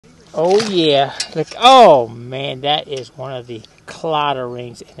Oh yeah, look, oh man, that is one of the Claddagh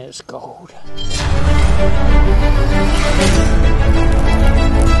rings and it's gold.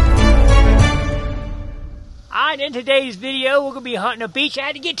 Alright, in today's video, we're going to be hunting a beach I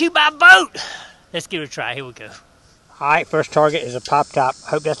had to get to by boat. Let's give it a try, here we go. Alright, first target is a pop top.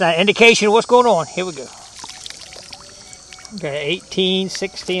 Hope that's not an indication of what's going on. Here we go. Okay, 18,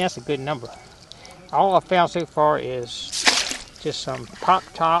 16, that's a good number. All I've found so far is just some pop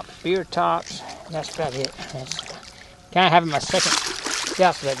tops, beer tops, and that's about it. That's kind of having my second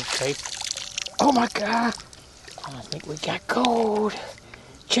scouts ready to take. Oh my God! I think we got gold.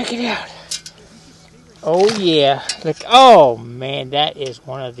 Check it out. Oh yeah, look, oh man, that is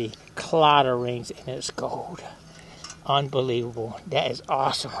one of the Claddagh rings and it's gold. Unbelievable. That is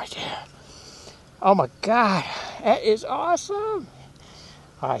awesome right there. Oh my God, that is awesome.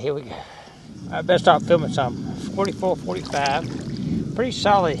 All right, here we go. I better start filming some. 44, 45. Pretty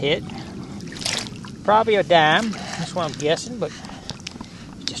solid hit. Probably a dime. That's what I'm guessing, but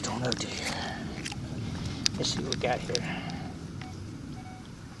you just don't know, do you? Let's see what we got here.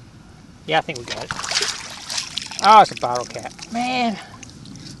 Yeah, I think we got it. Oh, it's a bottle cap. Man,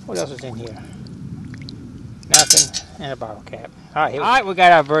 what else is in here? Nothing, and a bottle cap. All right, we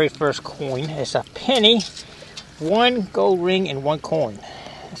got our very first coin. It's a penny, 1 gold ring, and 1 coin.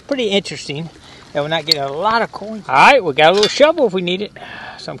 It's pretty interesting that we're not getting a lot of coins. All right, we got a little shovel if we need it.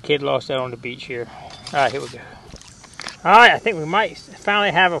 Some kid lost that on the beach here. All right, here we go. All right, I think we might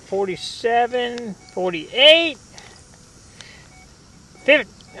finally have a 47, 48,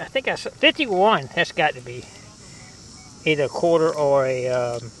 50, I think that's 51. That's got to be either a quarter or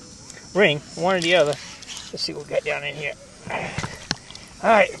a ring, one or the other. Let's see what we got down in here. All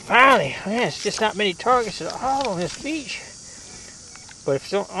right, finally. Man, it's just not many targets at all on this beach. But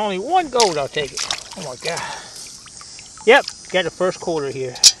if it's only 1 gold, I'll take it. Oh my God. Yep, got the first quarter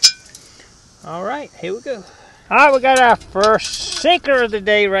here. All right, here we go. All right, we got our first sinker of the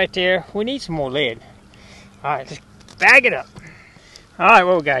day right there. We need some more lead. All right, let's bag it up. All right,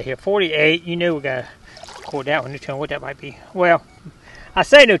 what we got here? 48. You knew we got to record that one. No telling what that might be. Well, I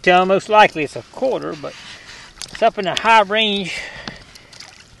say no telling. Most likely it's a quarter, but it's up in the high range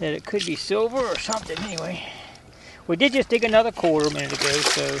that it could be silver or something anyway. We did just dig another quarter a minute ago,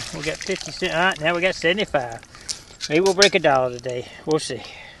 so we got 50 cents. All right, now we got 75. Maybe we'll break $1 today. We'll see.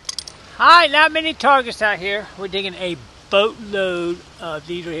 All right, not many targets out here. We're digging a boatload of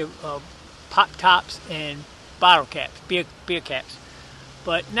these pop tops and bottle caps, beer caps.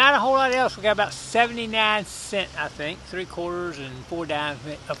 But not a whole lot else. We got about 79 cents, I think. 3 quarters and 4 dimes,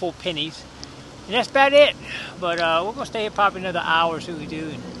 4 pennies. And that's about it. But we're going to stay here probably another hour, see what we do.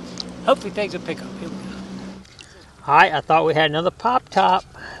 And hopefully things will pick up. Here we go. All right, I thought we had another pop top.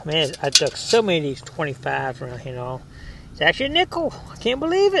 Man, I took so many of these 25s around here and all. It's actually a nickel. I can't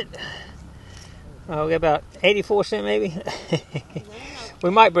believe it. We got about 84 cents maybe.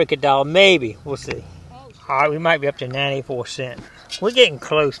 We might break $1, maybe. We'll see. All right, we might be up to 94 cents. We're getting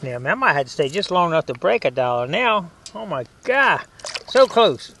close now, man. I might have to stay just long enough to break $1 now. Oh my God. So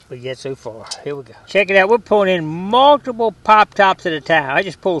close, but yet so far. Here we go. Check it out. We're pulling in multiple pop tops at a time. I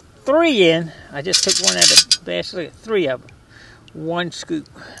just pulled 3 in. I just took one out of the basket. Look at 3 of them. 1 scoop.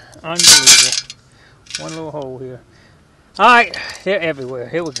 Unbelievable. 1 little hole here. All right, they're everywhere.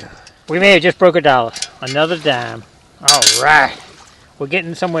 Here we go. We may have just broke $1. Another dime. All right. We're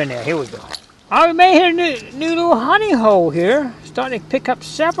getting somewhere now. Here we go. Oh, we may hit a new little honey hole here. Starting to pick up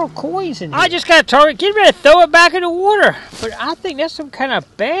several coins in here. I just got a target. Get ready to throw it back in the water. But I think that's some kind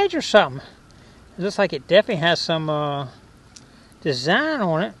of badge or something. It looks like it definitely has some design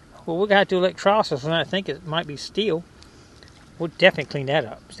on it. Well, we're going to have to do electrolysis, and I think it might be steel. We'll definitely clean that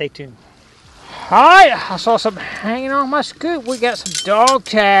up. Stay tuned. All right, I saw something hanging on my scoop. We got some dog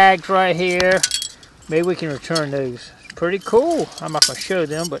tags right here. Maybe we can return those. Pretty cool. I'm not going to show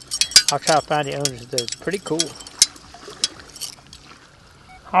them, but I'll try to find the owners of those. Pretty cool.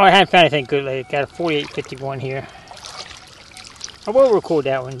 Oh, I haven't found anything good lately. Got a 48.51 here. I will record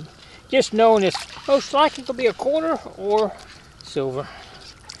that one. Just knowing it's most likely going to be a quarter or silver.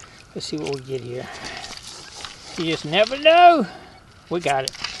 Let's see what we get here. You just never know. We got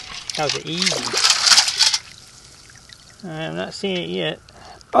it. That was easy. I'm not seeing it yet.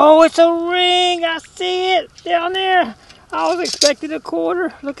 Oh, it's a ring. I see it down there. I was expecting a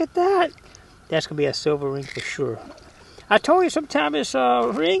quarter. Look at that. That's going to be a silver ring for sure. I told you sometimes it's a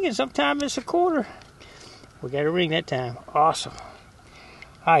ring and sometimes it's a quarter. We got a ring that time. Awesome.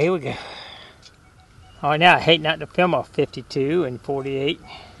 All right, here we go. All right, now I hate not to film off 52 and 48.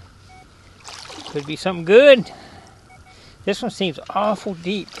 Could be something good. This one seems awful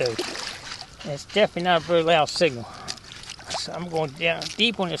deep though. It's definitely not a very loud signal. this. I'm going down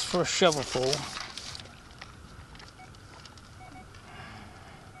deep on this first shovelful.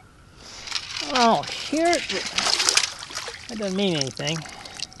 Oh, here that doesn't mean anything.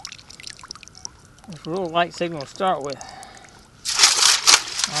 It's a real light signal to start with.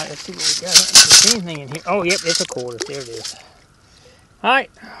 Alright, let's see what we got. Is there anything in here? Oh, yep, it's a quarter. There it is.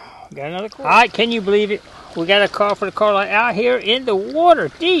 Alright, got another quarter. Alright, can you believe it? We got a car for the car light out here in the water,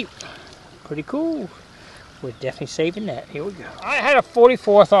 deep. Pretty cool. We're definitely saving that. Here we go. I had a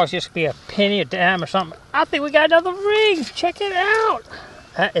 44. I thought it was just going to be a penny, a dime, or something. I think we got another ring. Check it out.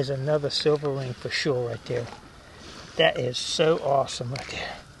 That is another silver ring for sure right there. That is so awesome right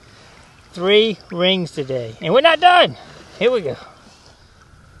there. 3 rings today. And we're not done. Here we go.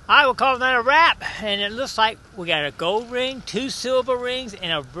 Alright, we'll call that a wrap. And it looks like we got a gold ring, 2 silver rings,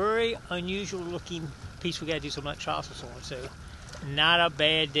 and a very unusual looking piece we got to do some electrolysis on. So, not a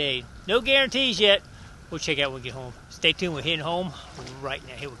bad day. No guarantees yet. We'll check out when we get home. Stay tuned. We're heading home right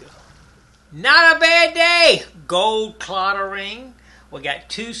now. Here we go. Not a bad day. Gold Claddagh ring. We got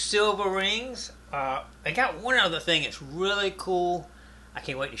 2 silver rings. I got one other thing that's really cool. I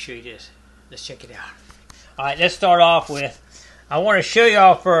can't wait to show you this. Let's check it out. Alright, let's start off with, I want to show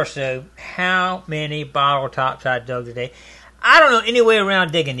y'all first though, how many bottle tops I dug today. I don't know any way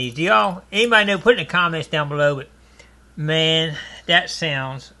around digging these. Do y'all? Anybody know? Put in the comments down below. But man, that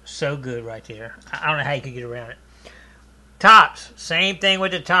sounds so good right there. I don't know how you could get around it. Tops. Same thing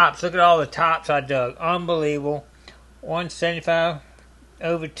with the tops. Look at all the tops I dug. Unbelievable. 175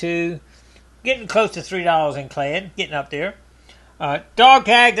 over 2. Getting close to $3 in clad. Getting up there. Dog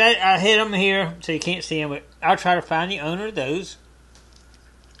tags, I hid them here so you can't see them, but I'll try to find the owner of those.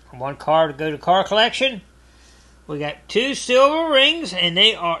 One car to go to car collection. We got 2 silver rings, and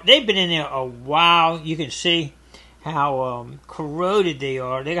they've been in there a while. You can see how corroded they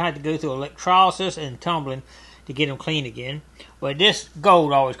are. They're going to have to go through electrolysis and tumbling to get them clean again. But this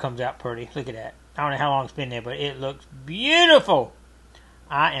gold always comes out pretty. Look at that. I don't know how long it's been there, but it looks beautiful.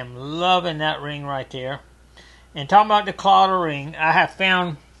 I am loving that ring right there. And talking about the Claddagh ring, I have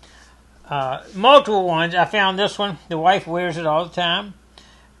found multiple ones. I found this one. The wife wears it all the time.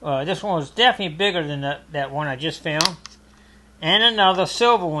 This one was definitely bigger than that one I just found. And another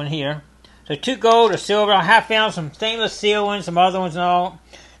silver one here. So 2 gold, a silver. I have found some stainless steel ones, some other ones and all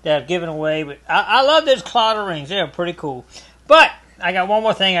that I've given away. But I love those Claddagh rings. They're pretty cool. But I got one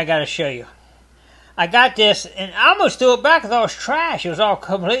more thing I got to show you. I got this, and I almost threw it back. I thought it was trash. It was all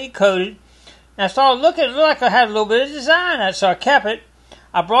completely coated. And I started looking, it looked like I had a little bit of design, so I kept it.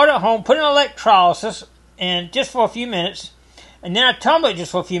 I brought it home, put it in electrolysis, and just for a few minutes. And then I tumbled it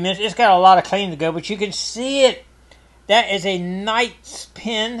just for a few minutes. It's got a lot of cleaning to go, but you can see it. That is a knight's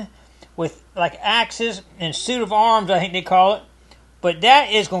pin with like axes and suit of arms, I think they call it. But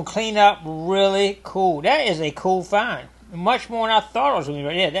that is going to clean up really cool. That is a cool find. Much more than I thought it was going to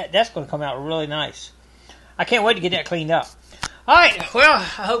be. Yeah, that's going to come out really nice. I can't wait to get that cleaned up. Alright, well,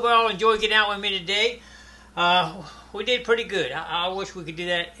 I hope you all enjoyed getting out with me today. We did pretty good. I wish we could do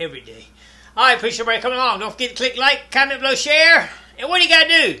that every day. Alright, appreciate everybody coming along. Don't forget to click like, comment below, share. And what do you got to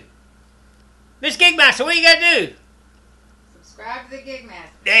do? Miss Gigmaster, what do you got to do? Subscribe to the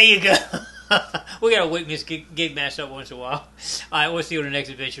Gigmaster. There you go. We got to wake Miss Gigmaster up once in a while. Alright, we'll see you on the next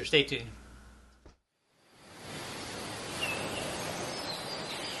adventure. Stay tuned.